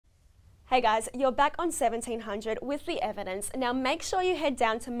Hey guys, you're back on 1700 with the Evidence. Now make sure you head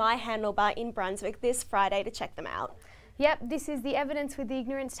down to my handlebar in Brunswick this Friday to check them out. Yep, this is the Evidence with the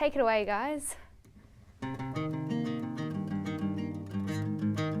Ignorance. Take it away, guys.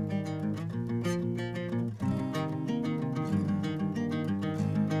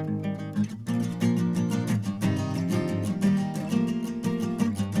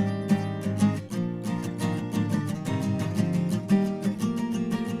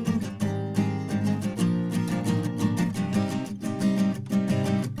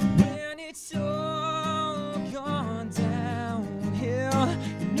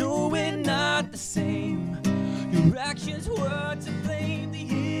 Actions were to blame, the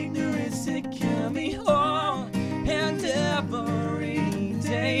ignorance that kept me home. And every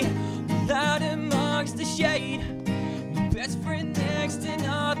day, without amongst the shade, my best friend next to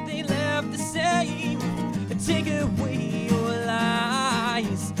nothing left to say. Take away your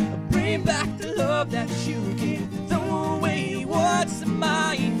lies, bring back the love that you gave, throw away what's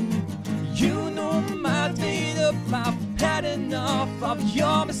mine. You know my mind's made up, I've had enough of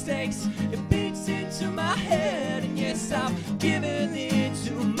your mistakes. It beats into my head, and yes, I've given in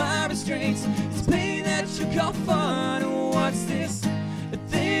to my restraints. It's pain that you call fun, what's this? The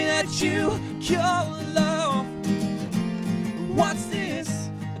thing that you call love. What's this?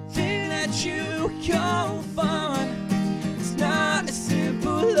 The thing that you call fun. It's not a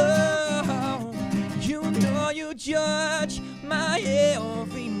simple love. You know you judge my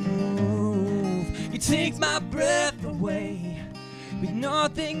every move. You take my breath away with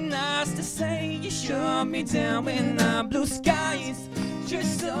nothing nice to say. You shut me down when I'm blue skies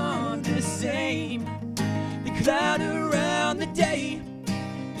just aren't the same. They cloud around the day.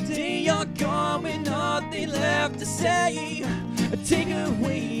 The day you're gone with nothing left to say. Take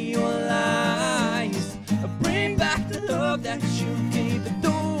away your lies, bring back the love that you gave,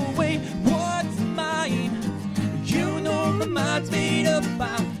 throw away what's mine. You know my mind's made up,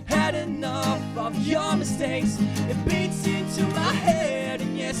 I've had enough of your mistakes. It beats into my head,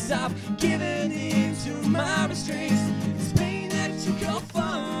 and yes, I've given in to my restraints. It's pain that you call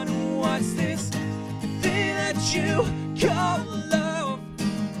fun, what's this? The thing that you call love.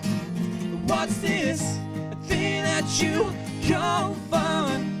 What's this? The thing that you call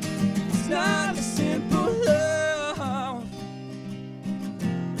fun. It's not a simple love.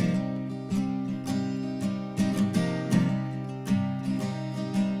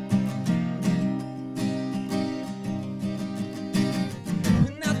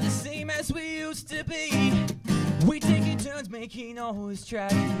 We're not the same as we used to be. We taking turns making always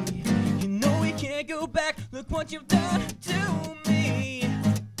tragedy. You know we can't go back. Look what you've done to me.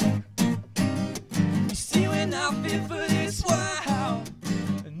 You see, we're not fit for this world.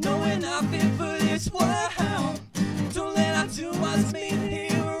 No, we're not fit for this world. Don't let our two us meet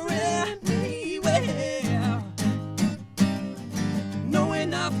here anywhere. No, we're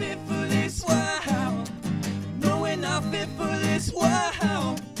not fit for this world. No, we're not fit for this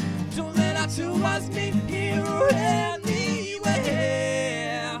world. Don't let our two us meet